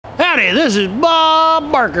Howdy, this is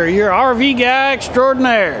Bob Barker, your RV guy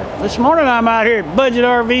extraordinaire. This morning I'm out here at Budget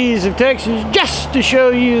RVs of Texas just to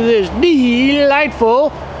show you this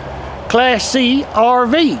delightful Class C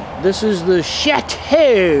RV. This is the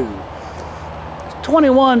Chateau.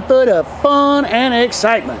 21 foot of fun and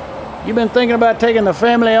excitement. You've been thinking about taking the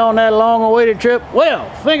family on that long-awaited trip? Well,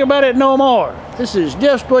 think about it no more. This is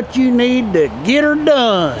just what you need to get her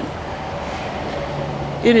done.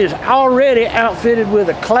 It is already outfitted with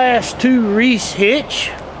a Class 2 Reese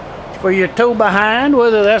hitch for your tow behind,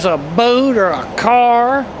 whether that's a boat or a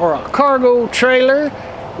car or a cargo trailer.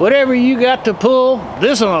 Whatever you got to pull,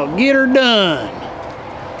 this one will get her done.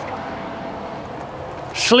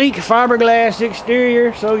 Sleek fiberglass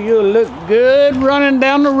exterior, so you'll look good running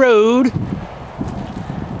down the road.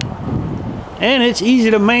 And it's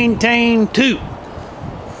easy to maintain too.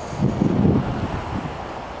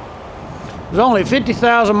 There's only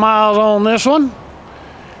 50,000 miles on this one,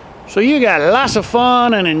 so you got lots of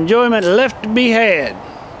fun and enjoyment left to be had.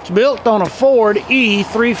 It's built on a Ford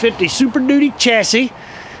E350 Super Duty chassis,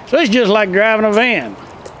 so it's just like driving a van.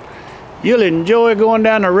 You'll enjoy going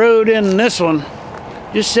down the road in this one.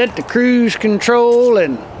 Just set the cruise control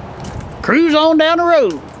and cruise on down the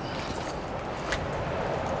road.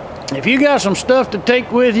 If you got some stuff to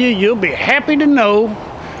take with you, you'll be happy to know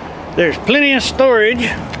there's plenty of storage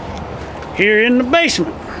here in the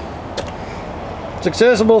basement. It's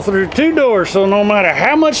accessible through 2 doors, so no matter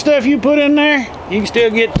how much stuff you put in there, you can still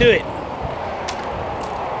get to it.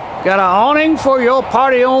 Got an awning for your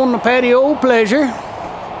party on the patio pleasure.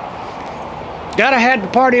 Gotta have the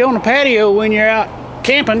party on the patio when you're out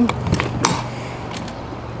camping.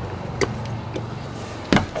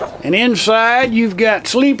 And inside you've got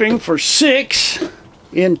sleeping for 6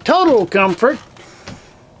 in total comfort.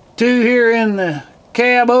 2 here in the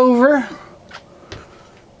cab over,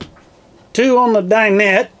 2 on the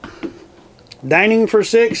dinette, dining for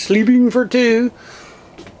 6, sleeping for 2,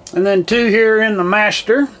 and then 2 here in the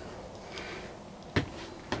master.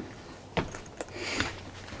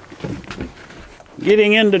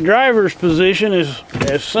 Getting into driver's position is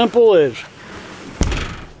as simple as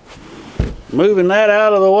moving that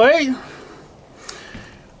out of the way.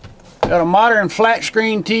 Got a modern flat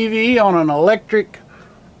screen TV on an electric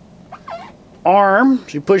arm. So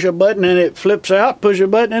you push a button and it flips out, push a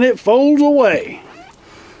button and it folds away.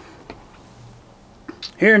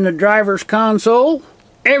 Here in the driver's console,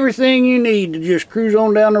 everything you need to just cruise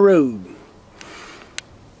on down the road.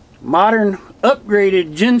 Modern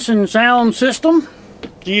upgraded Jensen sound system,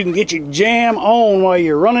 so you can get your jam on while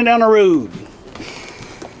you're running down the road.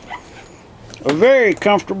 A very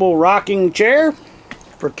comfortable rocking chair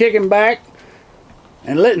for kicking back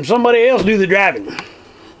and letting somebody else do the driving.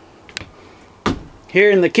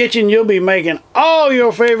 Here in the kitchen, you'll be making all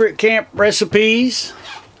your favorite camp recipes.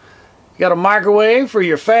 Got a microwave for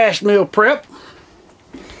your fast meal prep.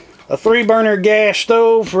 A 3-burner gas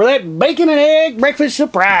stove for that bacon and egg breakfast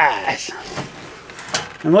surprise.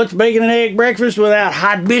 And what's bacon and egg breakfast without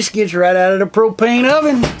hot biscuits right out of the propane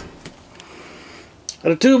oven?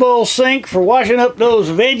 Got a 2-bowl sink for washing up those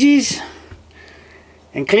veggies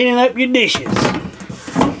and cleaning up your dishes.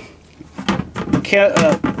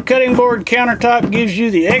 Cutting board countertop gives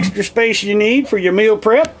you the extra space you need for your meal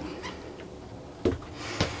prep.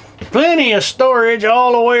 Plenty of storage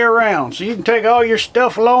all the way around, so you can take all your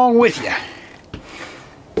stuff along with you.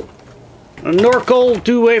 A Norcold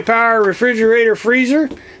 2-way power refrigerator freezer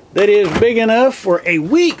that is big enough for a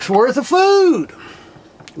week's worth of food.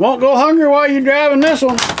 Won't go hungry while you're driving this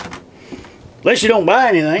one, unless you don't buy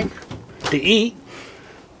anything to eat.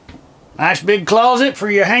 Nice big closet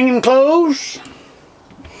for your hanging clothes.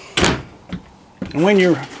 And when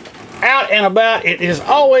you're out and about, it is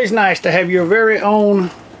always nice to have your very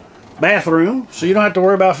own bathroom, so you don't have to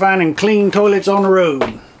worry about finding clean toilets on the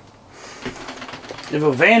road. There's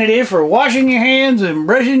a vanity for washing your hands and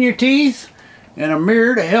brushing your teeth, and a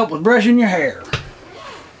mirror to help with brushing your hair.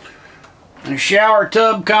 And a shower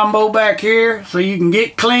tub combo back here, so you can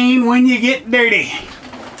get clean when you get dirty.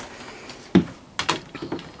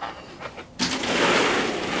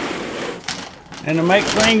 And to make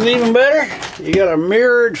things even better, you got a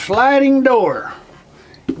mirrored sliding door.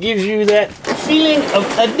 Gives you that feeling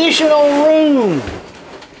of additional room.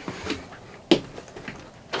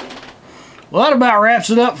 Well, that about wraps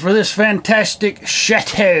it up for this fantastic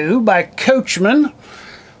Chateau by Coachman.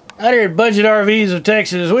 Out here at Budget RVs of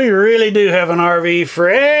Texas, we really do have an RV for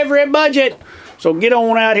every budget. So get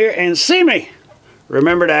on out here and see me.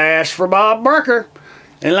 Remember to ask for Bob Barker,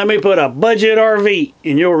 and let me put a Budget RV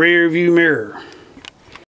in your rear view mirror.